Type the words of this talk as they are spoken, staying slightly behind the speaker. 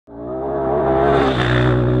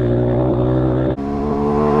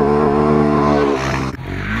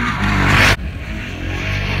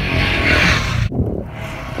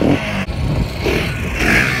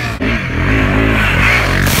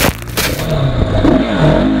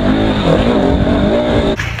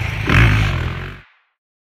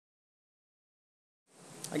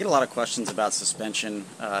a lot of questions about suspension,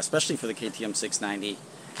 especially for the KTM 690.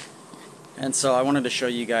 And so I wanted to show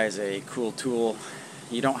you guys a cool tool.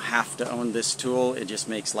 You don't have to own this tool, it just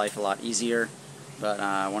makes life a lot easier. But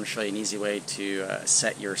I want to show you an easy way to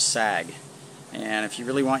set your sag. And if you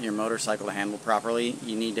really want your motorcycle to handle properly,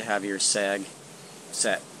 you need to have your sag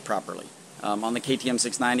set properly. On the KTM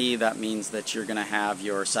 690, that means that you're going to have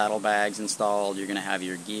your saddlebags installed, you're going to have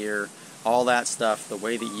your gear, all that stuff. The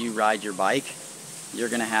way that you ride your bike, you're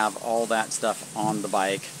going to have all that stuff on the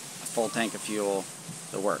bike, a full tank of fuel,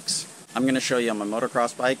 the works. I'm going to show you on my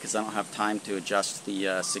motocross bike because I don't have time to adjust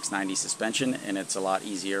the 690 suspension, and it's a lot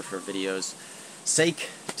easier for video's sake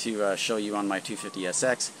to show you on my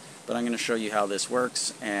 250SX. But I'm going to show you how this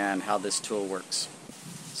works and how this tool works.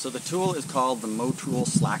 So the tool is called the MoTool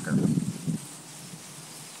Slacker.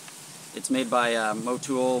 It's made by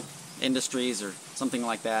MoTool Industries or something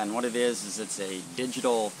like that, and what it is it's a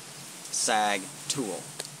digital sag tool.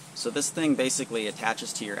 So this thing basically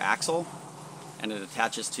attaches to your axle, and it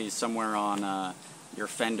attaches to somewhere on your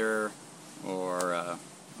fender or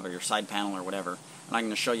your side panel or whatever. And I'm going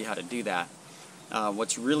to show you how to do that.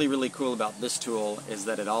 What's really cool about this tool is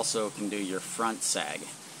that it also can do your front sag.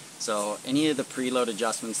 So any of the preload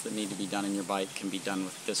adjustments that need to be done in your bike can be done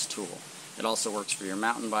with this tool. It also works for your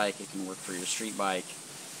mountain bike, it can work for your street bike,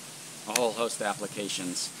 a whole host of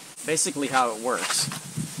applications. Basically how it works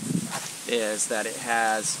is that it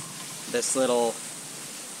has this little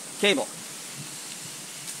cable.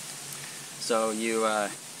 So you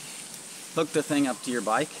hook the thing up to your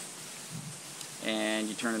bike, and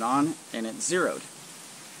you turn it on, and it's zeroed.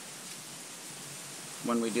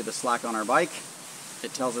 When we do the slack on our bike,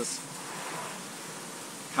 it tells us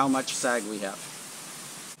how much sag we have.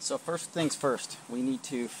 So first things first, we need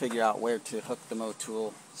to figure out where to hook the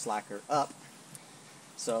MoTool Slacker up.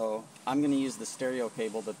 So I'm going to use the stereo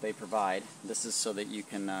cable that they provide. This is so that you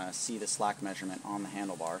can see the slack measurement on the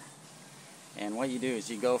handlebar. And what you do is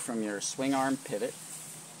you go from your swing arm pivot,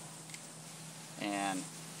 and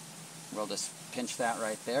we'll just pinch that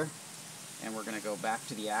right there, and we're going to go back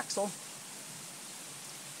to the axle,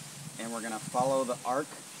 and we're going to follow the arc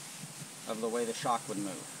of the way the shock would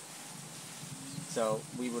move. So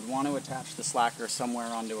we would want to attach the slacker somewhere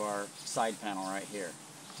onto our side panel right here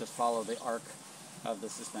to follow the arc of the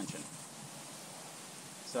suspension.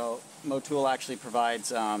 So MoTool actually provides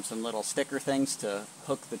some little sticker things to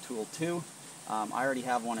hook the tool to. I already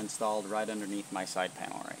have one installed right underneath my side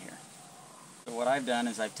panel right here. So what I've done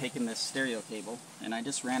is I've taken this stereo cable and I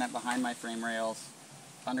just ran it behind my frame rails,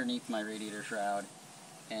 underneath my radiator shroud,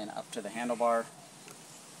 and up to the handlebar,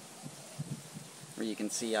 where you can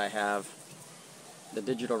see I have the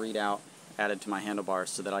digital readout added to my handlebars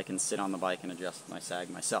so that I can sit on the bike and adjust my sag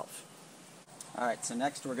myself. Alright, so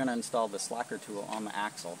next we're going to install the slacker tool on the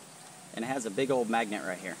axle, and it has a big old magnet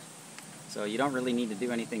right here. So you don't really need to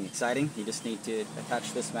do anything exciting, you just need to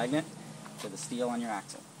attach this magnet to the steel on your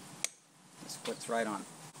axle. This clicks right on.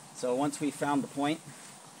 So once we found the point,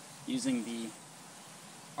 using the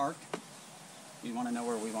arc, we want to know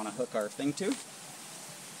where we want to hook our thing to.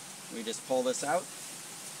 We just pull this out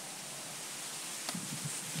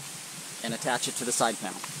and attach it to the side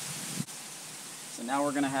panel. So now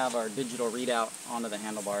we're going to have our digital readout onto the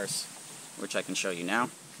handlebars, which I can show you now.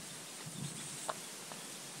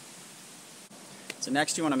 So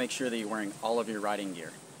next you want to make sure that you're wearing all of your riding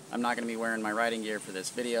gear. I'm not going to be wearing my riding gear for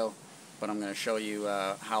this video, but I'm going to show you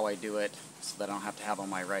how I do it so that I don't have to have all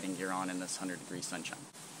my riding gear on in this 100-degree sunshine.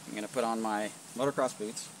 I'm going to put on my motocross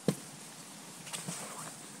boots.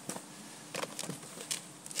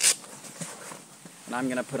 And I'm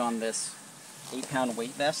going to put on this 8-pound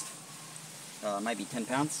weight vest. It might be 10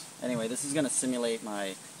 pounds. Anyway, this is going to simulate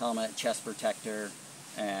my helmet, chest protector,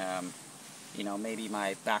 you know, maybe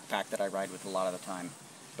my backpack that I ride with a lot of the time.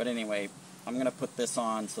 But anyway, I'm going to put this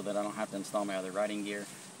on so that I don't have to install my other riding gear.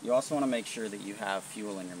 You also want to make sure that you have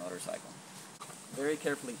fuel in your motorcycle. Very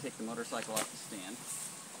carefully take the motorcycle off the stand.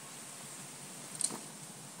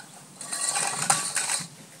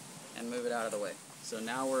 And move it out of the way. So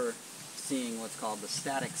now we're seeing what's called the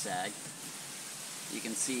static sag. You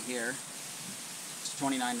can see here, it's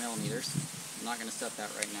 29 millimeters. I'm not going to set that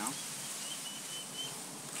right now.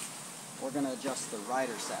 We're going to adjust the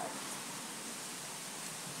rider sag.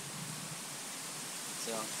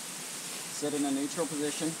 So, sit in a neutral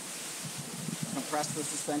position, compress the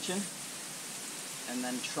suspension, and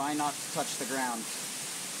then try not to touch the ground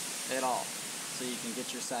at all so you can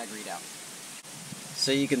get your sag readout.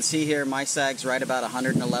 So you can see here my sag's right about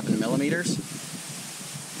 111 millimeters.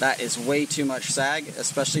 That is way too much sag,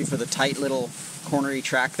 especially for the tight little cornery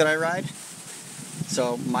track that I ride.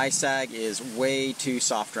 So my sag is way too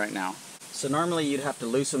soft right now. So normally you'd have to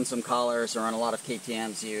loosen some collars, or on a lot of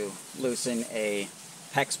KTMs you loosen a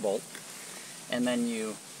hex bolt, and then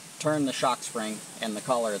you turn the shock spring and the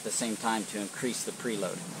collar at the same time to increase the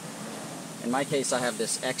preload. In my case, I have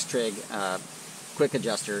this X-Trig quick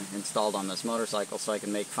adjuster installed on this motorcycle so I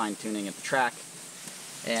can make fine tuning at the track.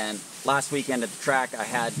 And last weekend at the track I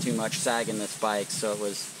had too much sag in this bike, so it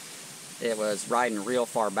was riding real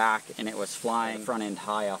far back and it was flying front end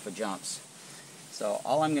high off of jumps. So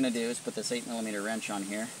all I'm going to do is put this 8mm wrench on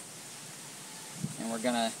here, and we're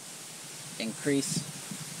going to increase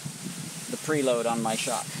the preload on my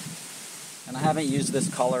shock. And I haven't used this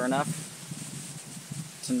collar enough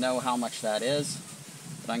to know how much that is,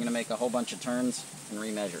 but I'm going to make a whole bunch of turns and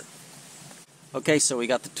remeasure. Okay, so we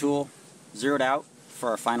got the tool zeroed out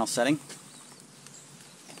for our final setting.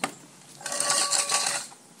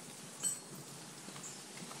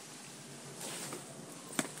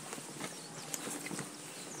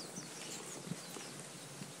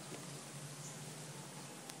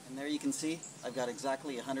 And there you can see I've got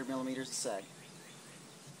exactly 100mm of sag.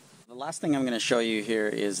 The last thing I'm going to show you here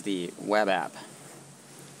is the web app.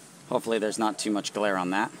 Hopefully there's not too much glare on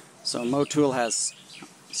that. So MoTool has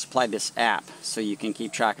supplied this app so you can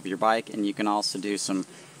keep track of your bike, and you can also do some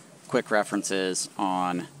quick references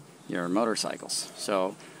on your motorcycles.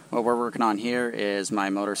 So what we're working on here is my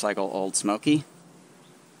motorcycle Old Smoky,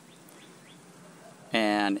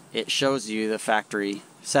 and it shows you the factory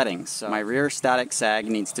settings. So my rear static sag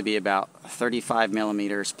needs to be about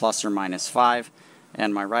 35mm plus or minus 5,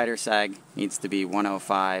 and my rider sag needs to be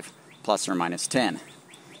 105 plus or minus 10.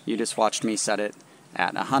 You just watched me set it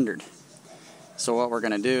at 100. So what we're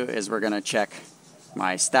going to do is we're going to check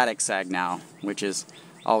my static sag now, which is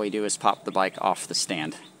all we do is pop the bike off the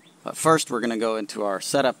stand. But first we're going to go into our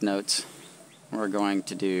setup notes. We're going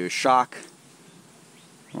to do shock,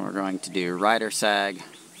 we're going to do rider sag,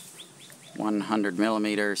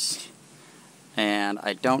 100mm, and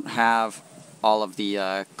I don't have all of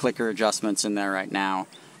the clicker adjustments in there right now,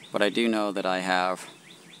 but I do know that I have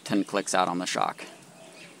 10 clicks out on the shock.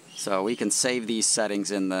 So we can save these settings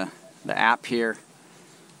in the app here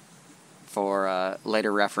for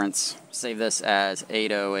later reference. Save this as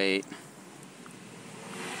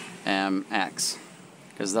 808MX,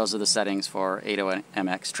 because those are the settings for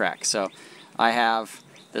 808MX track. So I have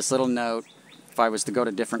this little note. If I was to go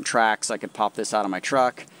to different tracks, I could pop this out of my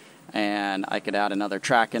truck, and I could add another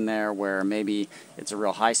track in there where maybe it's a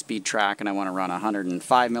real high-speed track and I want to run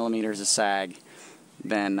 105mm of sag.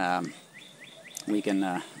 Then we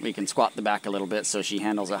can squat the back a little bit so she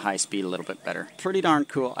handles at high speed a little bit better. Pretty darn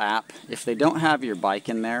cool app. If they don't have your bike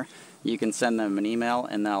in there, you can send them an email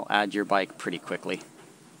and they'll add your bike pretty quickly.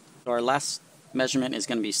 So our last measurement is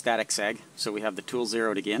going to be static sag. So we have the tool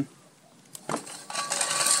zeroed again.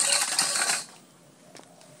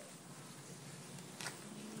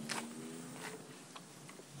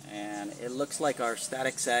 And it looks like our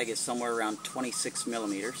static sag is somewhere around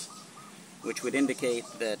 26mm, which would indicate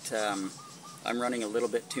that I'm running a little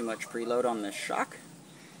bit too much preload on this shock,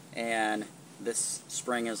 and this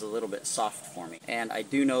spring is a little bit soft for me. And I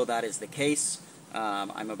do know that is the case.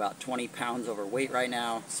 I'm about 20 pounds overweight right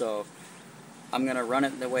now, so I'm going to run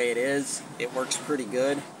it the way it is. It works pretty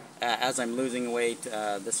good. As I'm losing weight,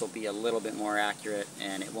 this will be a little bit more accurate,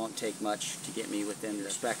 and it won't take much to get me within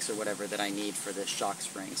the specs or whatever that I need for this shock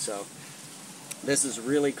spring. So this is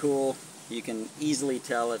really cool. You can easily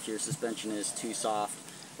tell if your suspension is too soft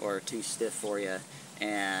or too stiff for you,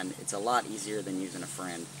 and it's a lot easier than using a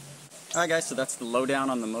friend. Alright guys, so that's the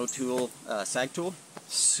lowdown on the MoTool sag tool.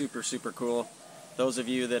 Super cool. Those of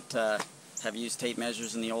you that have used tape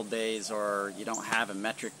measures in the old days, or you don't have a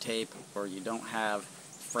metric tape, or you don't have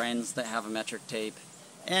friends that have a metric tape,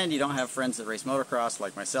 and you don't have friends that race motocross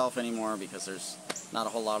like myself anymore because there's not a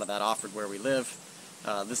whole lot of that offered where we live,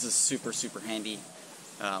 this is super handy.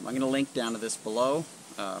 I'm going to link down to this below.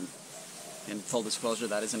 In full disclosure,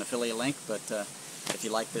 that is an affiliate link, but if you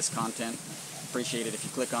like this content, appreciate it if you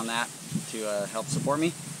click on that to help support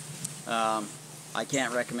me. I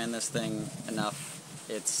can't recommend this thing enough.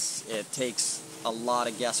 It takes a lot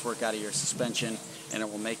of guesswork out of your suspension, and it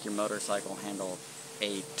will make your motorcycle handle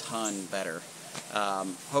a ton better.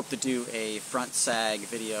 Hope to do a front sag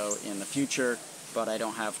video in the future, but I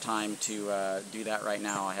don't have time to do that right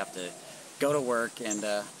now. I have to go to work and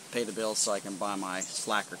pay the bills so I can buy my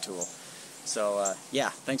Slacker tool. So yeah,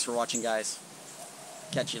 thanks for watching guys.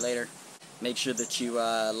 Catch you later. Make sure that you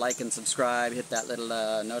like and subscribe, hit that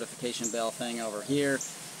little notification bell thing over here,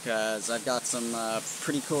 because I've got some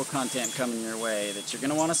pretty cool content coming your way that you're going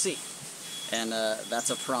to want to see. And that's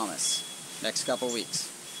a promise. Next couple weeks.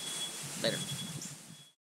 Later.